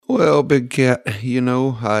Well, Big Cat,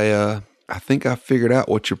 I think I figured out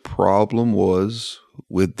what your problem was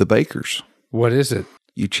with the bakers. What is it?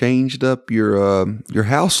 You changed up your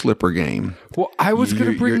house slipper game. Well, I was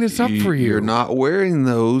going to bring this up for you. You're not wearing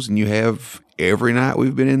those, and you have every night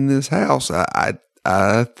we've been in this house.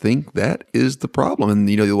 I think that is the problem. And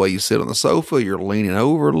the way you sit on the sofa, you're leaning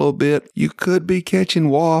over a little bit. You could be catching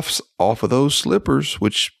wafts off of those slippers,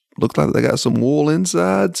 which look like they got some wool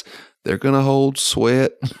insides. They're going to hold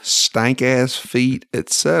sweat, stank-ass feet,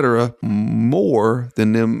 etc. more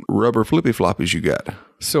than them rubber flippy-floppies you got.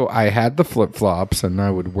 So I had the flip-flops, and I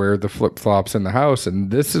would wear the flip-flops in the house, and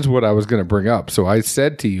this is what I was going to bring up. So I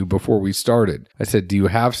said to you before we started, I said, do you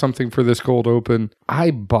have something for this cold open? I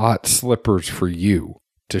bought slippers for you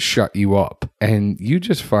to shut you up, and you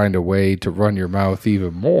just find a way to run your mouth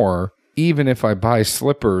even more, even if I buy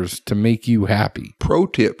slippers to make you happy. Pro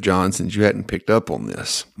tip, John, since you hadn't picked up on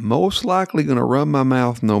this. Most likely going to run my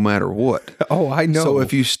mouth no matter what. Oh, I know. So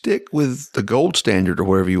if you stick with the gold standard or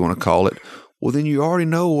whatever you want to call it, well, then you already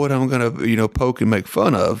know what I'm going to, poke and make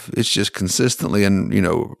fun of. It's just consistently and,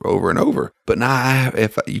 over and over. But now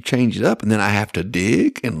if you change it up and then I have to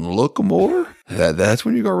dig and look more, that's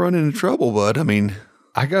when you're going to run into trouble, bud. I mean,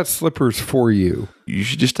 I got slippers for you. You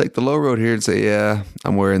should just take the low road here and say, yeah,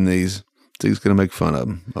 I'm wearing these. He's going to make fun of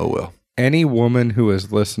them. Oh, well. Any woman who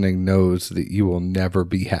is listening knows that you will never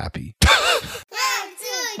be happy.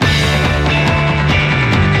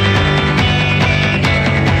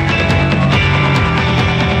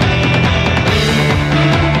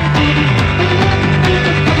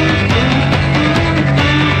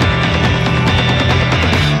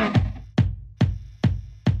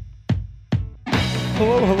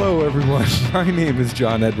 Hello, everyone. My name is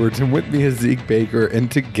John Edwards, and with me is Zeke Baker, and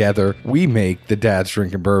together we make the Dad's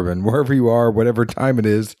Drinking Bourbon. Wherever you are, whatever time it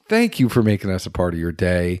is, thank you for making us a part of your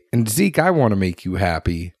day. And Zeke, I want to make you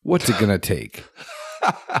happy. What's it going to take?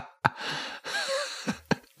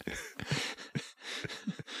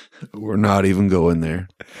 We're not even going there.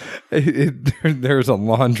 There's a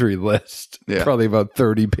laundry list, probably about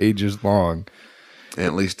 30 pages long. And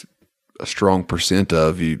at least a strong percent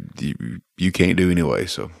of you can't do anyway,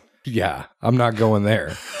 so. Yeah, I'm not going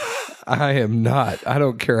there. I am not. I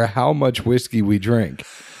don't care how much whiskey we drink.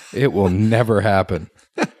 It will never happen.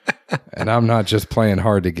 And I'm not just playing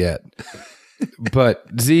hard to get. But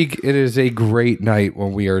Zeke, it is a great night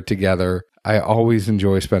when we are together. I always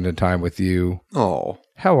enjoy spending time with you. Oh.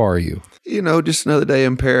 How are you? Just another day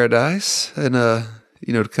in paradise. And,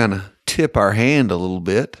 to kind of tip our hand a little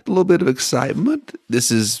bit of excitement.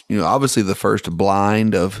 This is, obviously the first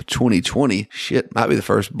blind of 2020. Shit, might be the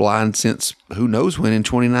first blind since who knows when in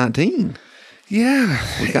 2019. Yeah.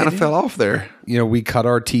 We kind of fell off there. We cut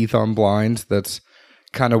our teeth on blinds. That's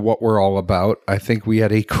kind of what we're all about. I think we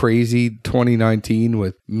had a crazy 2019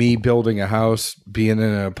 with me building a house, being in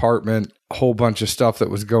an apartment, a whole bunch of stuff that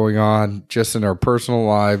was going on just in our personal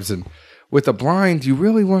lives. And with a blind, you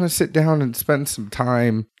really want to sit down and spend some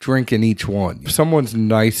time drinking each one. If someone's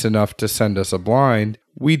nice enough to send us a blind,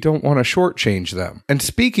 we don't want to shortchange them. And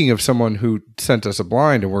speaking of someone who sent us a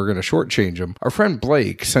blind and we're going to shortchange them, our friend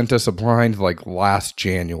Blake sent us a blind like last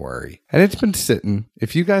January. And it's been sitting.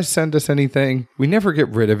 If you guys send us anything, we never get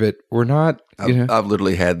rid of it. We're not... I've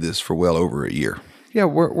literally had this for well over a year. Yeah,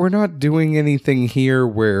 we're not doing anything here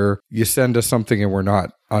where you send us something and we're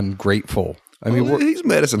not ungrateful. I mean, he's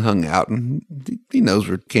met us and hung out, and he knows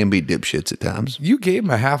we can be dipshits at times. You gave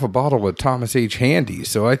him a half a bottle of Thomas H. Handy,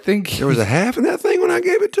 so I think... There was a half in that thing when I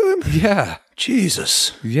gave it to him? Yeah.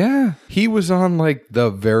 Jesus. Yeah. He was on, like,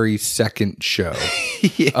 the very second show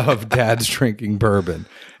of Dad's Drinking Bourbon,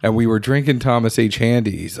 and we were drinking Thomas H.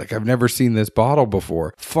 Handy. He's like, I've never seen this bottle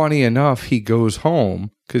before. Funny enough, he goes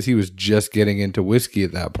home, because he was just getting into whiskey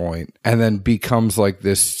at that point, and then becomes like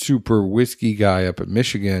this super whiskey guy up in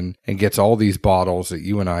Michigan and gets all these bottles that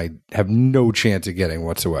you and I have no chance of getting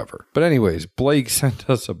whatsoever. But anyways, Blake sent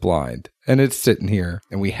us a blind, and it's sitting here,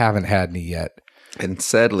 and we haven't had any yet. And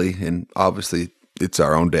sadly, and obviously it's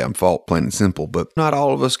our own damn fault, plain and simple, but not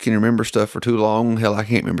all of us can remember stuff for too long. Hell, I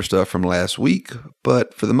can't remember stuff from last week,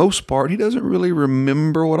 but for the most part, he doesn't really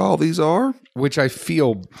remember what all these are. Which I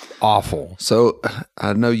feel awful. So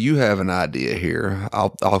I know you have an idea here.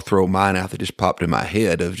 I'll throw mine out that just popped in my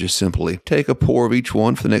head of just simply take a pour of each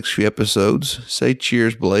one for the next few episodes. Say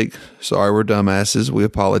cheers, Blake. Sorry we're dumbasses. We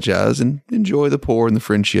apologize, and enjoy the pour and the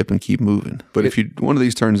friendship and keep moving. But if one of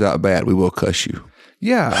these turns out bad, we will cuss you.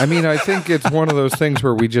 Yeah, I mean, I think it's one of those things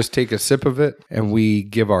where we just take a sip of it and we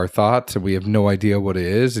give our thoughts and we have no idea what it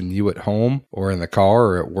is. And you at home or in the car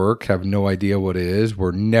or at work have no idea what it is.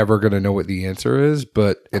 We're never going to know what the answer is,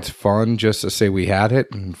 but it's fun just to say we had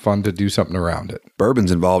it and fun to do something around it.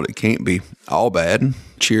 Bourbon's involved. It can't be all bad.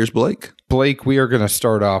 Cheers, Blake. Blake, we are going to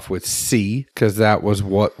start off with C because that was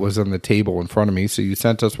what was on the table in front of me. So you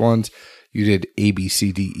sent us ones. You did A, B,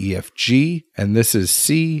 C, D, E, F, G, and this is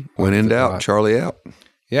C. When in doubt, Charlie out.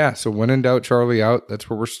 Yeah, so when in doubt, Charlie out. That's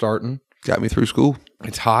where we're starting. Got me through school.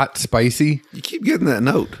 It's hot, spicy. You keep getting that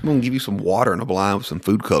note. I'm going to give you some water in a blind with some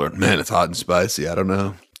food coloring. Man, it's hot and spicy. I don't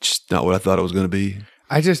know. Just not what I thought it was going to be.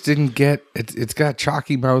 I just didn't get it. It's got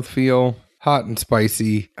chalky mouthfeel, hot and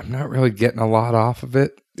spicy. I'm not really getting a lot off of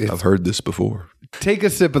it. I've heard this before. Take a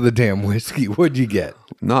sip of the damn whiskey. What'd you get?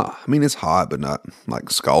 Nah, I mean, it's hot, but not like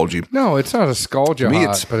scaldgy. No, it's not a scaldgy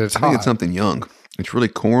hot, but it's hot. I think it's something young. It's really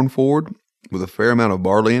corn forward with a fair amount of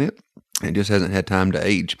barley in it. And it just hasn't had time to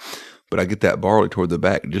age. But I get that barley toward the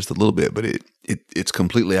back just a little bit, but it's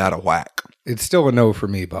completely out of whack. It's still a no for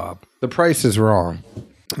me, Bob. The price is wrong.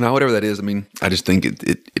 Now, whatever that is, I mean, I just think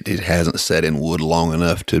it hasn't set in wood long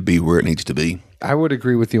enough to be where it needs to be. I would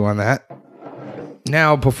agree with you on that.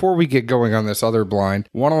 Now, before we get going on this other blind,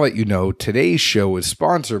 I want to let you know today's show is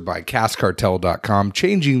sponsored by CaskCartel.com,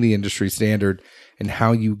 changing the industry standard and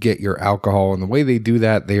how you get your alcohol. And the way they do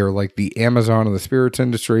that, they are like the Amazon of the spirits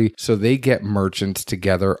industry. So they get merchants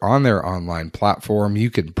together on their online platform.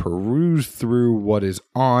 You can peruse through what is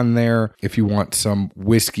on there. If you want some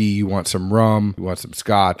whiskey, you want some rum, you want some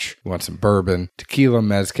scotch, you want some bourbon, tequila,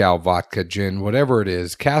 mezcal, vodka, gin, whatever it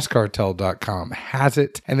is, CaskCartel.com has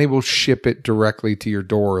it, and they will ship it directly to your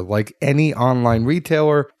door. Like any online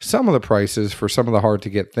retailer, some of the prices for some of the hard to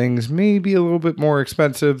get things may be a little bit more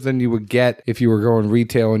expensive than you would get if you were going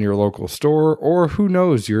retail in your local store, or who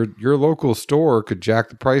knows, your local store could jack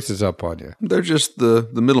the prices up on you. They're just the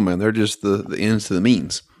middleman. They're just the ends to the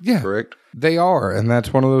means. Yeah, correct. They are, and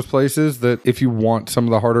that's one of those places that if you want some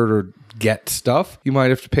of the harder to get stuff, you might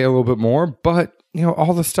have to pay a little bit more, but you know,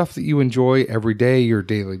 all the stuff that you enjoy every day, your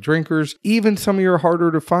daily drinkers, even some of your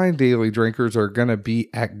harder to find daily drinkers are going to be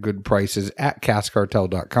at good prices at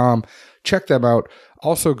CaskCartel.com. Check them out.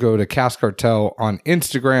 Also go to Cask Cartel on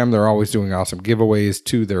Instagram. They're always doing awesome giveaways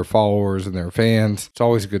to their followers and their fans. It's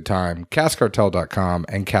always a good time. CaskCartel.com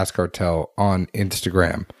and Cask Cartel on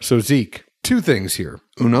Instagram. So Zeke, two things here.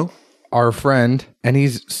 Uno? Our friend, and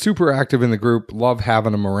he's super active in the group. Love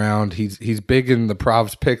having him around. He's big in the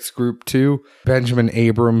Provs Picks group too. Benjamin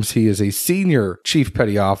Abrams. He is a senior chief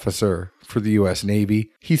petty officer for the U.S.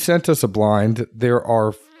 Navy. He sent us a blind. There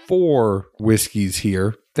are 4 whiskeys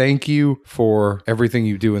here. Thank you for everything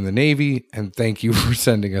you do in the Navy, and thank you for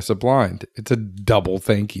sending us a blind. It's a double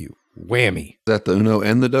thank you. Whammy. Is that the Uno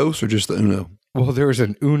and the dose, or just the Uno? Well, there's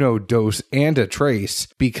an Uno, dose, and a trace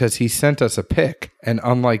because he sent us a pick. And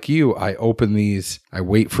unlike you, I open these, I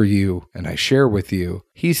wait for you, and I share with you.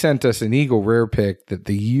 He sent us an Eagle Rare pick that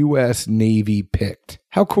the U.S. Navy picked.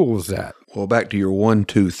 How cool is that? Well, back to your 1,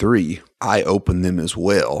 2, 3. I open them as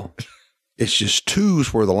well. It's just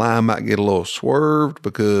 2s where the line might get a little swerved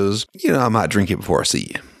because, you know, I might drink it before I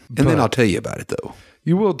see you. And then I'll tell you about it, though.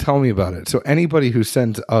 You will tell me about it. So anybody who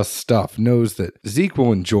sends us stuff knows that Zeke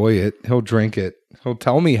will enjoy it. He'll drink it. He'll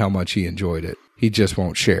tell me how much he enjoyed it. He just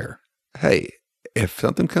won't share. Hey, if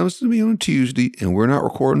something comes to me on a Tuesday and we're not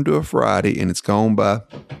recording to a Friday and it's gone by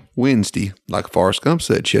Wednesday, like Forrest Gump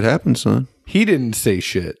said, shit happens, son. He didn't say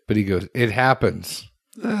shit, but he goes, it happens.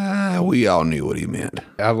 We all knew what he meant.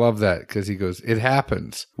 I love that because he goes, it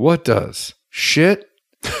happens. What does? Shit?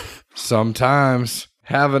 Sometimes.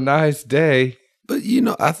 Have a nice day. But, you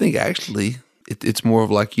know, I think actually it's more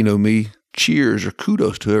of like, you know, me, cheers or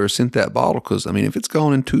kudos to whoever sent that bottle. Because, I mean, if it's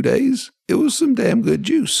gone in 2 days, it was some damn good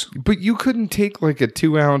juice. But you couldn't take like a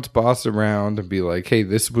 2-ounce boss around and be like, hey,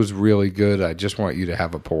 this was really good. I just want you to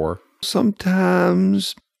have a pour.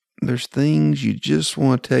 Sometimes there's things you just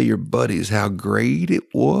want to tell your buddies how great it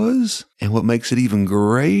was. And what makes it even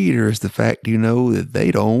greater is the fact you know that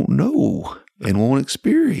they don't know and won't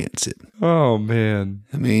experience it. Oh, man.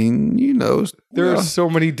 I mean, you know. There are so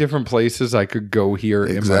many different places I could go here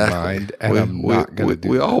in my mind, and I'm not going to do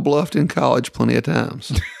We that. all bluffed in college plenty of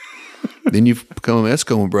times. Then you become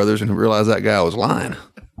Eskimo brothers and realize that guy was lying.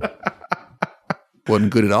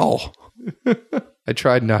 Wasn't good at all. I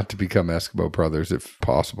tried not to become Eskimo brothers if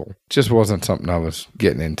possible. Just wasn't something I was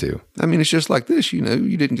getting into. I mean, it's just like this, you know.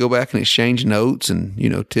 You didn't go back and exchange notes and, you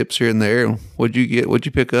know, tips here and there. What'd you get? What'd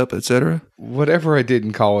you pick up, etc.? Whatever I did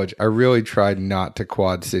in college, I really tried not to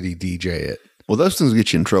Quad City DJ it. Well, those things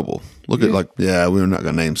get you in trouble. Look at we're not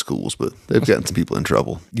going to name schools, but they've gotten some people in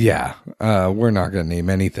trouble. Yeah, we're not going to name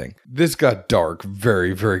anything. This got dark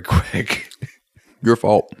very, very quick. Your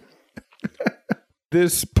fault.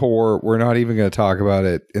 This pour, we're not even going to talk about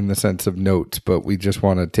it in the sense of notes, but we just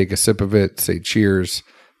want to take a sip of it, say cheers.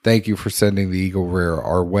 Thank you for sending the Eagle Rare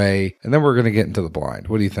our way. And then we're going to get into the blind.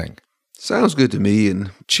 What do you think? Sounds good to me.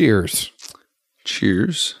 And cheers.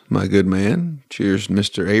 Cheers, my good man. Cheers,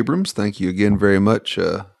 Mr. Abrams. Thank you again very much,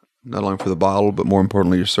 not only for the bottle, but more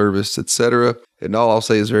importantly, your service, etc. And all I'll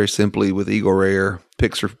say is very simply with Eagle Rare,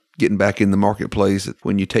 picks are getting back in the marketplace.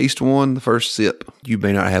 When you taste one, the first sip, you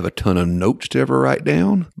may not have a ton of notes to ever write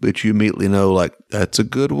down, but you immediately know, like, that's a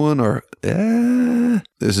good one, or,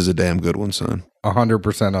 this is a damn good one, son.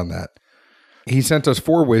 100% on that. He sent us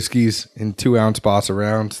 4 whiskeys in 2-ounce Bossa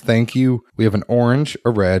rounds. Thank you. We have an orange,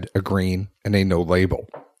 a red, a green, and a no label.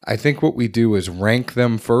 I think what we do is rank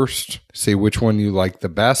them first, say which one you like the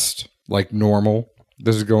best, like normal.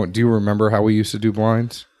 This is going. Do you remember how we used to do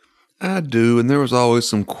blinds? I do, and there was always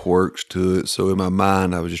some quirks to it. So in my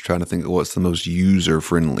mind, I was just trying to think of what's the most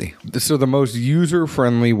user-friendly. So the most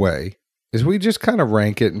user-friendly way is we just kind of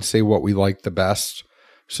rank it and say what we like the best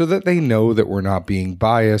so that they know that we're not being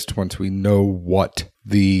biased once we know what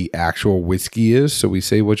the actual whiskey is. So we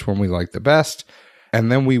say which one we like the best, and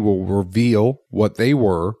then we will reveal what they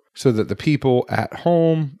were so that the people at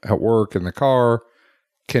home, at work, in the car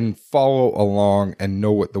can follow along and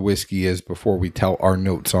know what the whiskey is before we tell our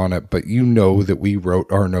notes on it, but you know that we wrote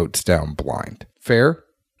our notes down blind. Fair?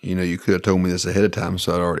 You know, you could have told me this ahead of time,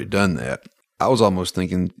 so I'd already done that. I was almost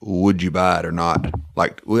thinking, would you buy it or not?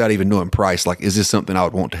 Like, without even knowing price, like, is this something I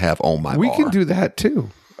would want to have on my bar? We can do that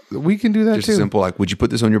too. We can do that just too. Simple, like, would you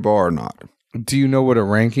put this on your bar or not? Do you know what a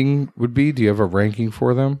ranking would be? Do you have a ranking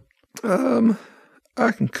for them?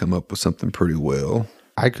 I can come up with something pretty well.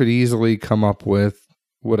 I could easily come up with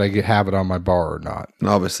would I have it on my bar or not? And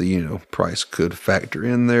obviously, you know, price could factor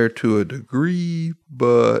in there to a degree,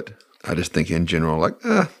 but I just think in general, like,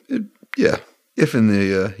 if in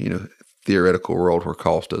the, theoretical world where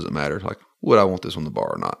cost doesn't matter, like, would I want this on the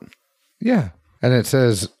bar or not? Yeah. And it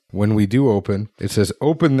says, when we do open, it says,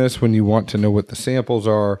 open this when you want to know what the samples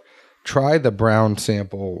are. Try the brown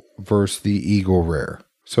sample versus the Eagle Rare.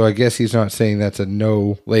 So I guess he's not saying that's a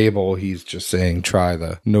no label. He's just saying try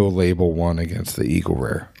the no label one against the Eagle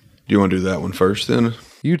Rare. Do you want to do that one first then?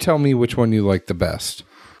 You tell me which one you like the best.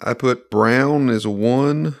 I put brown as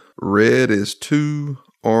 1, red is 2,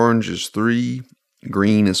 orange is 3,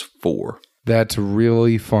 green is 4. That's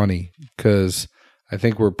really funny because I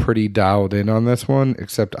think we're pretty dialed in on this one,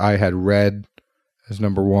 except I had red as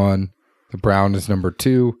number 1, the brown is number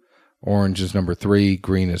 2, orange is number 3,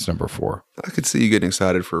 green is number 4. I could see you getting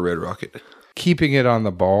excited for a Red Rocket. Keeping it on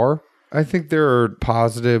the bar, I think there are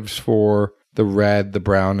positives for the red, the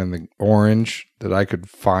brown, and the orange that I could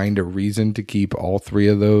find a reason to keep all 3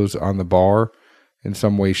 of those on the bar in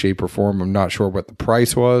some way, shape, or form. I'm not sure what the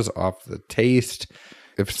price was off the taste.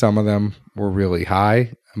 If some of them were really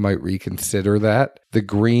high, I might reconsider that. The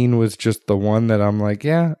green was just the one that I'm like,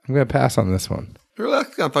 yeah, I'm going to pass on this one. Really? I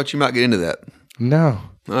kind of thought you might get into that. No.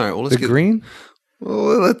 All right, well, let's get green.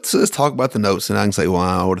 Well, let's talk about the notes, and I can say, well,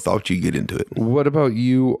 I would have thought you'd get into it. What about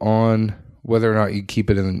you on whether or not you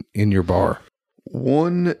keep it in your bar?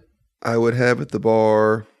 1, I would have at the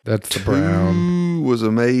bar. That's the brown. 2 was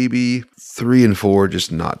a maybe. 3 and 4,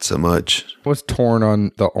 just not so much. I was torn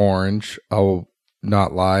on the orange. I'll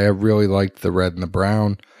not lie. I really liked the red and the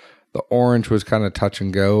brown. The orange was kind of touch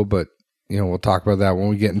and go, but we'll talk about that when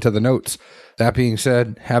we get into the notes. That being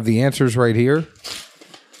said, have the answers right here.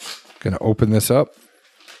 Going to open this up.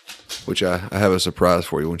 Which I have a surprise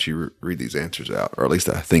for you once you read these answers out, or at least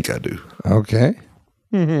I think I do. Okay.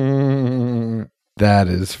 That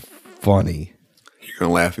is funny. You're going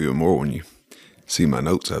to laugh even more when you see my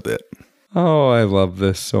notes, I bet. Oh, I love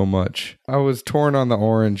this so much. I was torn on the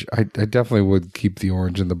orange. I definitely would keep the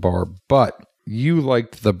orange in the bar, but you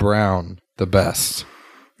liked the brown the best.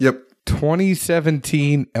 Yep.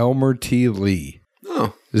 2017 Elmer T. Lee.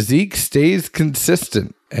 Oh. Zeke stays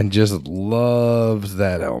consistent and just loves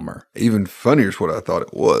that Elmer. Even funnier is what I thought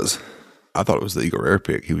it was. I thought it was the Eagle Rare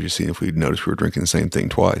pick. He was just seeing if we'd noticed we were drinking the same thing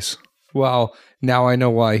twice. Well, now I know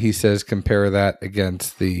why he says compare that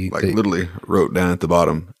against the... literally wrote down at the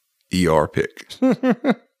bottom, ER pick.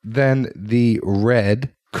 Then the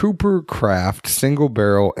red Cooper Craft Single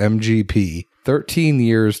Barrel MGP, 13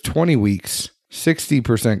 years, 20 weeks,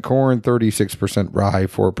 60% corn, 36% rye,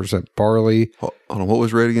 4% barley. Hold on, what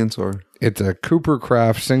was red again? Sorry. It's a Cooper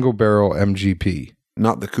Craft Single Barrel MGP.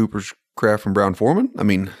 Not the Cooper's craft from Brown Foreman? I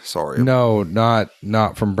mean, sorry. No,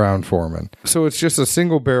 not from Brown Foreman. So it's just a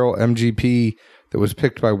single barrel MGP that was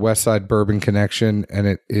picked by Westside Bourbon Connection, and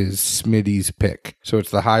it is Smitty's pick. So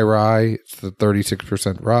it's the high rye. It's the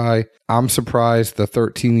 36% rye. I'm surprised the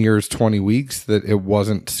 13 years, 20 weeks that it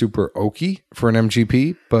wasn't super oaky for an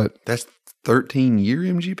MGP, but That's 13-year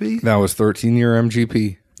MGP? that was 13-year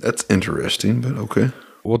MGP. That's interesting, but okay.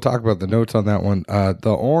 We'll talk about the notes on that one.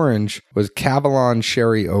 The orange was Cavalon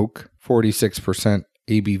Sherry Oak, 46%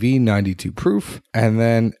 ABV, 92 proof. And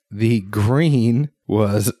then the green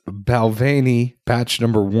was Balvenie, batch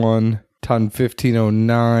number 1, ton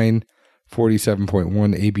 1509,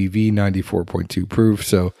 47.1 ABV, 94.2 proof.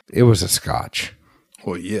 So it was a scotch.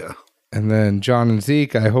 Well, yeah. And then John and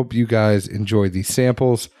Zeke, I hope you guys enjoyed these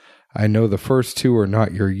samples. I know the first two are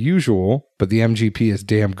not your usual, but the MGP is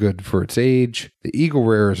damn good for its age. The Eagle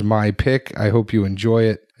Rare is my pick. I hope you enjoy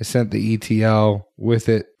it. I sent the ETL with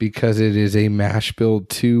it because it is a mash bill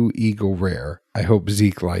 2 Eagle Rare. I hope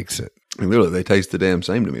Zeke likes it. I mean, really, they taste the damn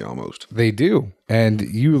same to me almost. They do. And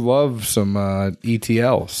you love some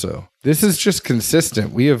ETL, so this is just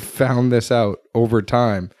consistent. We have found this out over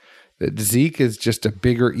time that Zeke is just a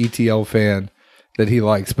bigger ETL fan that he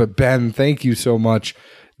likes. But Ben, thank you so much.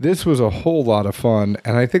 This was a whole lot of fun,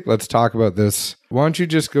 and I think let's talk about this. Why don't you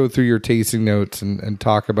just go through your tasting notes and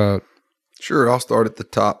talk about... Sure, I'll start at the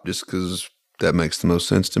top just because that makes the most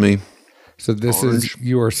sense to me. So this Orange. is,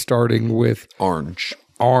 you are starting with Orange,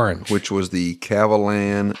 orange. which was the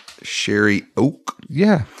Cavalan Sherry Oak.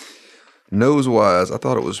 Yeah. Nose-wise, I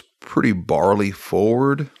thought it was pretty barley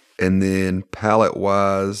forward. And then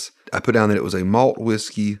palate-wise, I put down that it was a malt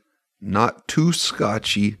whiskey, not too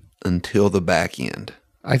scotchy until the back end.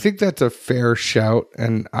 I think that's a fair shout,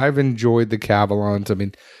 and I've enjoyed the Cavalons. I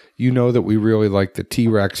mean, you know that we really like the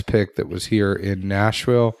T-Rex pick that was here in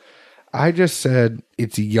Nashville. I just said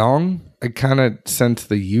it's young. I kind of sense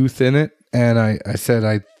the youth in it, and I said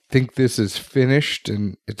I think this is finished,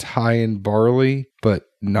 and it's high in barley, but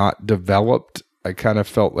not developed. I kind of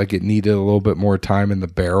felt like it needed a little bit more time in the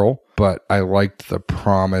barrel, but I liked the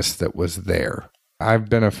promise that was there. I've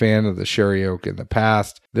been a fan of the Sherry Oak in the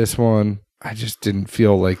past. This one, I just didn't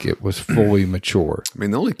feel like it was fully mature. I mean,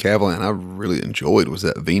 the only Cavalan I really enjoyed was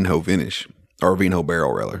that Vino finish, or Vino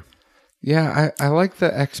barrel, rather. Yeah, I like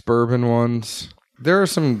the ex-bourbon ones. There are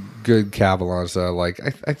some good Cavalons that I like.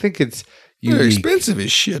 I think it's unique. They're expensive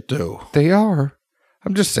as shit, though. They are.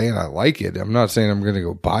 I'm just saying I like it. I'm not saying I'm going to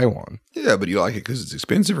go buy one. Yeah, but you like it because it's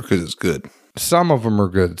expensive or because it's good? Some of them are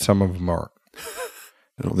good. Some of them aren't.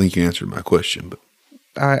 I don't think you answered my question, but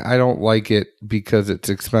I don't like it because it's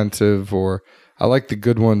expensive, or I like the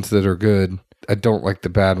good ones that are good. I don't like the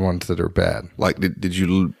bad ones that are bad. like, did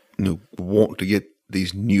you want to get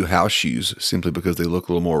these new house shoes simply because they look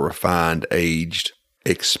a little more refined, aged,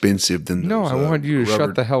 expensive than No, those, I wanted you to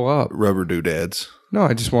shut the hell up. rubber doodads? No,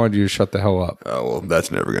 I just wanted you to shut the hell up. Oh, well,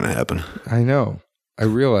 that's never going to happen. I know. I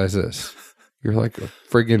realize this. You're like a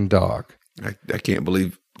friggin' dog. I can't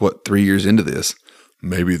believe, 3 years into this,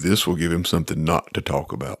 maybe this will give him something not to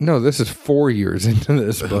talk about. No, this is 4 years into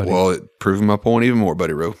this, buddy. Well, it proved my point even more,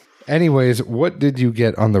 Buddy Rowe. Anyways, what did you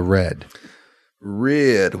get on the red?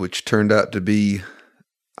 Red, which turned out to be,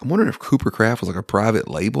 I'm wondering if Cooper Craft was like a private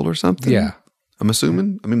label or something. Yeah. I'm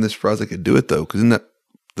assuming. I mean, I'm surprised they could do it, though, because isn't that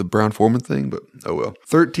the Brown Foreman thing? But, oh well.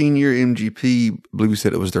 13-year MGP, I believe you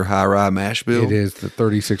said it was their high rye mash bill. It is the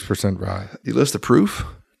 36% rye. You list the proof?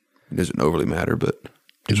 It doesn't overly matter, but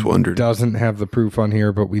just wondered. Doesn't have the proof on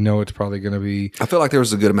here, but we know it's probably going to be. I felt like there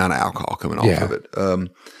was a good amount of alcohol coming off Yeah. of it.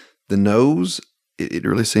 The nose, it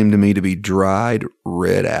really seemed to me to be dried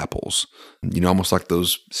red apples. You know, almost like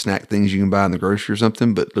those snack things you can buy in the grocery or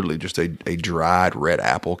something, but literally just a dried red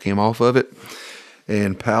apple came off of it.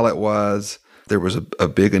 And palate-wise, there was a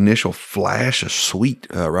big initial flash of sweet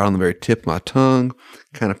right on the very tip of my tongue.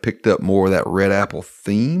 Kind of picked up more of that red apple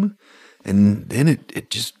theme. And then it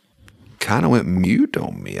just kind of went mute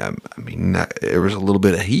on me. I mean, there was a little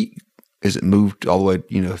bit of heat as it moved all the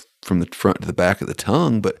way, from the front to the back of the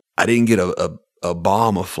tongue, but I didn't get a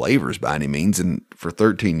bomb of flavors by any means. And for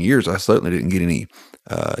 13 years, I certainly didn't get any,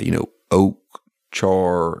 oak,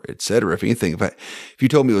 char, etc. If anything, if you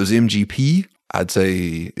told me it was MGP, I'd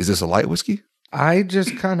say, is this a light whiskey? I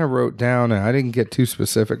just kind of wrote down, and I didn't get too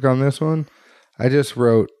specific on this one. I just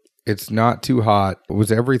wrote, it's not too hot. It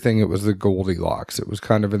was everything. It was the Goldilocks. It was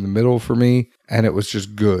kind of in the middle for me, and it was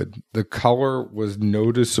just good. The color was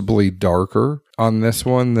noticeably darker on this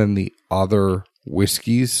one than the other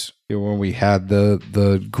whiskeys. When we had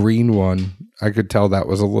the green one, I could tell that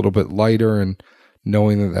was a little bit lighter, and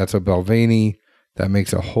knowing that that's a Balvenie, that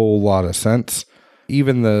makes a whole lot of sense.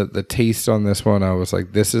 even the taste on this one, I was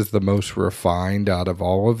like, this is the most refined out of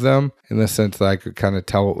all of them, in the sense that I could kind of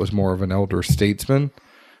tell it was more of an elder statesman.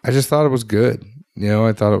 I just thought it was good.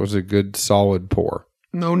 I thought it was a good, solid pour.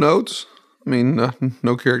 No notes? I mean,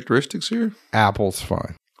 no characteristics here? Apple's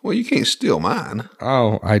fine. Well, you can't steal mine.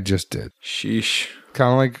 Oh, I just did. Sheesh.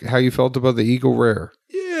 Kind of like how you felt about the Eagle Rare.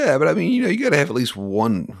 Yeah, but I mean, you got to have at least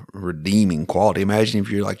one redeeming quality. Imagine if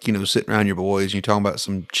you're like, sitting around your boys and you're talking about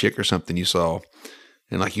some chick or something you saw,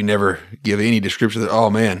 and like you never give any description that, oh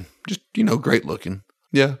man, just, great looking.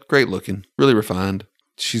 Yeah, great looking. Really refined.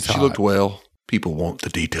 She looked well. People want the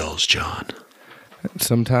details, John.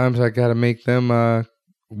 Sometimes I got to make them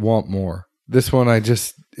want more. This one I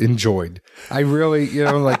just enjoyed. I really,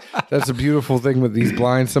 that's a beautiful thing with these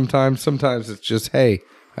blinds sometimes. Sometimes it's just, hey,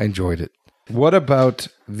 I enjoyed it. What about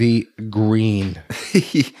the green?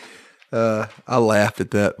 I laughed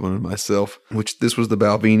at that one myself, which this was the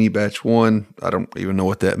Balvenie Batch 1. I don't even know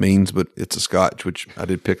what that means, but it's a Scotch, which I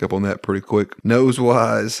did pick up on that pretty quick.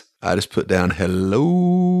 Nose-wise, I just put down Hello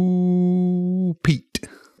Pete.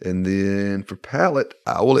 And then for palate,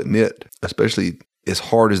 I will admit, especially as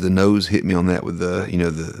hard as the nose hit me on that with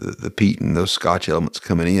the peat and those Scotch elements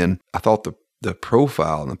coming in, I thought the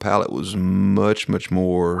profile and the palate was much, much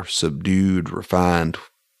more subdued, refined,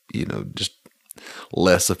 just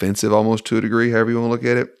less offensive almost to a degree, however you want to look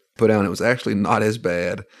at it. Put down, it was actually not as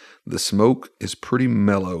bad. The smoke is pretty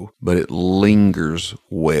mellow, but it lingers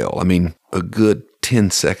well. I mean, a good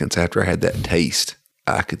 10 seconds after I had that taste,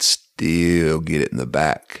 I could still get it in the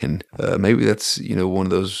back. And maybe that's, one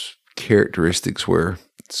of those characteristics where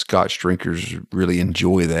Scotch drinkers really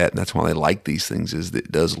enjoy that, and that's why they like these things, is that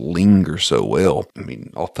it does linger so well. I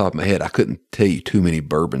mean, off the top of my head, I couldn't tell you too many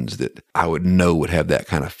bourbons that I would know would have that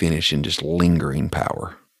kind of finish and just lingering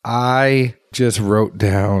power. I just wrote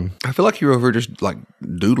down. I feel like you're over just like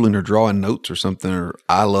doodling or drawing notes or something, or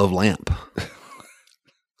I love lamp.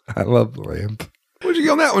 I love lamp. Where'd you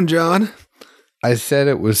get on that one, John? I said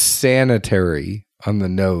it was sanitary on the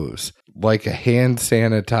nose, like a hand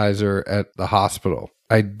sanitizer at the hospital.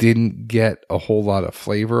 I didn't get a whole lot of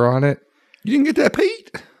flavor on it. You didn't get that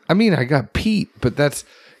peat? I mean, I got peat, but that's,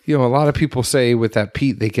 a lot of people say with that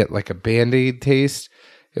peat, they get like a Band-Aid taste.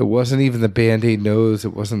 It wasn't even the Band-Aid nose.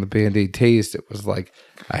 It wasn't the Band-Aid taste. It was like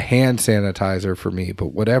a hand sanitizer for me. But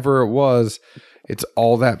whatever it was, it's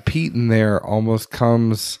all that peat in there almost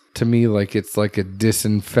comes to me like it's like a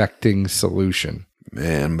disinfecting solution.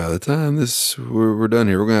 Man, by the time we're done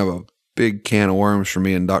here, we're going to have a big can of worms for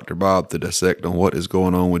me and Dr. Bob to dissect on what is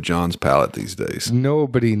going on with John's palate these days.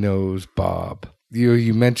 Nobody knows Bob.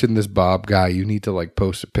 You mentioned this Bob guy. You need to like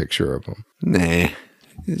post a picture of him. Nah.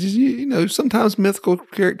 It's just, sometimes mythical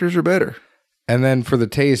characters are better. And then for the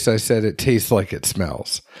taste, I said it tastes like it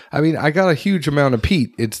smells. I mean, I got a huge amount of peat.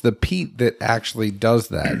 It's the peat that actually does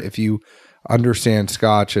that. If you understand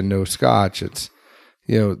Scotch and know Scotch, it's,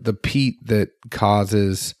 the peat that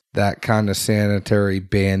causes that kind of sanitary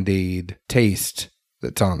Band-Aid taste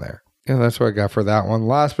that's on there. That's what I got for that one.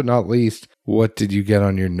 Last but not least, what did you get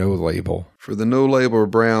on your no label? For the no label or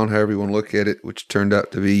brown, however you want to look at it, which turned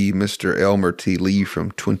out to be Mr. Elmer T. Lee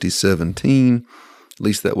from 2017. At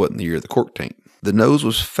least that wasn't the year of the cork taint. The nose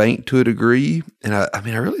was faint to a degree, and I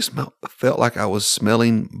really felt like I was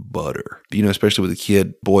smelling butter. Especially with a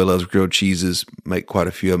kid, boy loves grilled cheeses, make quite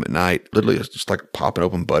a few of them at night. Literally, it's just like popping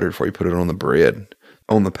open butter before you put it on the bread.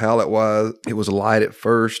 On the palate-wise, it was light at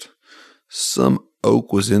first. Some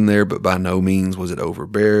oak was in there, but by no means was it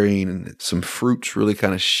overbearing. And some fruits really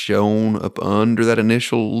kind of shone up under that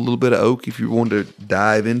initial little bit of oak if you wanted to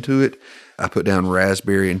dive into it. I put down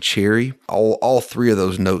raspberry and cherry. All three of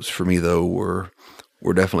those notes for me, though, were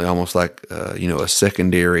definitely almost like, a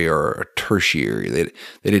secondary or a tertiary. They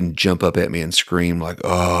didn't jump up at me and scream like,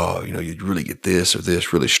 oh, you really get this or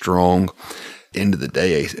this really strong. End of the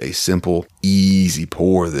day, a simple, easy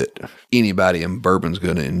pour that anybody in bourbon's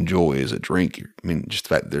going to enjoy as a drink. I mean, just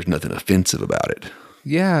the fact that there's nothing offensive about it.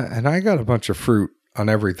 Yeah, and I got a bunch of fruit on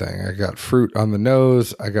everything. I got fruit on the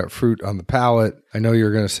nose. I got fruit on the palate. I know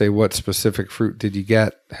you're going to say, what specific fruit did you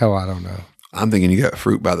get? Hell, I don't know. I'm thinking you got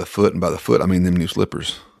fruit by the foot, and by the foot, I mean them new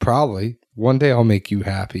slippers. Probably. One day I'll make you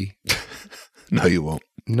happy. No, you won't.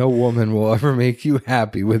 No woman will ever make you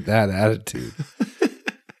happy with that attitude.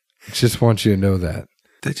 Just want you to know that.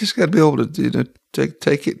 They just got to be able to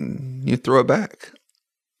take it and throw it back.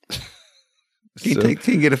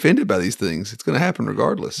 Can't get offended by these things. It's going to happen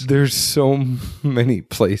regardless. There's so many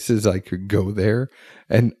places I could go there,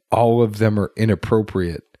 and all of them are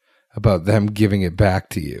inappropriate about them giving it back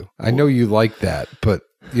to you. I know you like that, but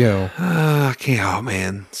I can't. Oh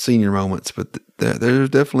man, senior moments. But there's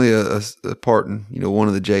definitely a part in one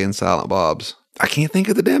of the Jay and Silent Bobs I can't think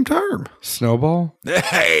of the damn term. Snowball?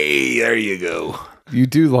 Hey, there you go. You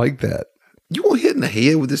do like that. You want hit in the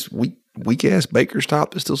head with this weak ass baker's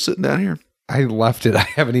top that's still sitting down here? I left it. I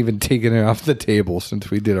haven't even taken it off the table since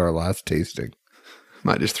we did our last tasting.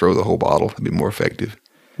 Might just throw the whole bottle. It'd be more effective.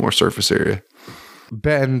 More surface area.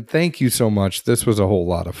 Ben, thank you so much. This was a whole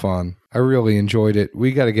lot of fun. I really enjoyed it.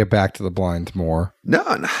 We got to get back to the blinds more. No,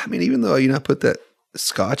 I mean, even though, I put that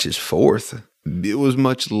Scotch as fourth, it was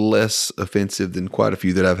much less offensive than quite a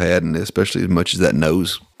few that I've had, and especially as much as that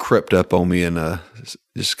nose crept up on me and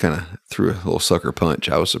just kind of threw a little sucker punch.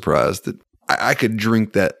 I was surprised that I could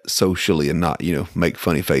drink that socially and not, make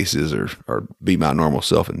funny faces or be my normal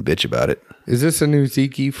self and bitch about it. Is this a new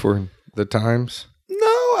Zeke for the times?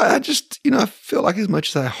 No, I just, I feel like as much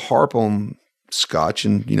as I harp on Scotch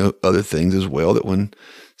and, other things as well, that when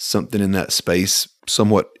something in that space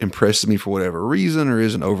somewhat impresses me for whatever reason or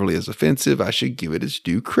isn't overly as offensive, I should give it its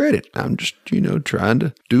due credit. I'm just, trying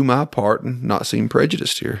to do my part and not seem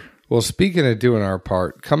prejudiced here. Well, speaking of doing our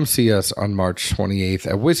part, come see us on March 28th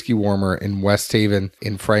at Whiskey Warmer in West Haven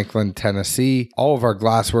in Franklin, Tennessee. All of our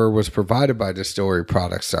glassware was provided by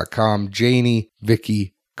DistilleryProducts.com. Janie,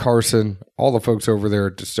 Vicky, Carson, all the folks over there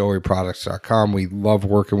at DistilleryProducts.com. We love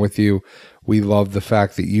working with you. We love the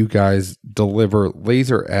fact that you guys deliver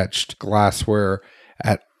laser-etched glassware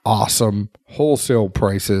at awesome wholesale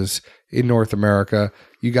prices in North America.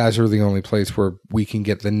 You guys are the only place where we can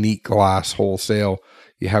get the neat glass wholesale.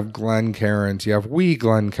 You have Glencairns, you have wee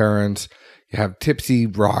Glencairns, you have Tipsy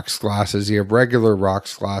rocks glasses, you have regular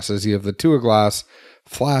rocks glasses, you have the Tua glass,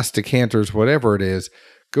 flask, decanters, whatever it is.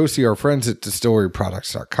 Go see our friends at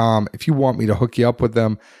DistilleryProducts.com. If you want me to hook you up with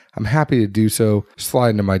them, I'm happy to do so.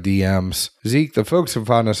 Slide into my DMs. Zeke, the folks have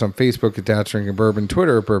found us on Facebook at Dad's Drinking Bourbon,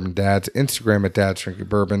 Twitter at Bourbon Dads, Instagram at Dad's Drinking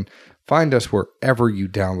Bourbon. Find us wherever you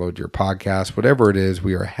download your podcast. Whatever it is,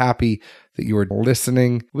 we are happy that you are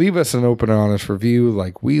listening. Leave us an open and honest review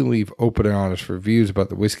like we leave open and honest reviews about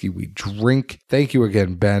the whiskey we drink. Thank you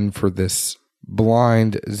again, Ben, for this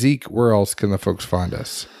blind. Zeke, where else can the folks find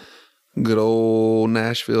us? Good old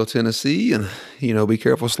Nashville, Tennessee. And, be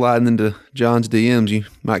careful sliding into John's DMs. You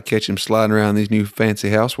might catch him sliding around these new fancy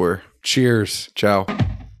houseware. Cheers. Ciao.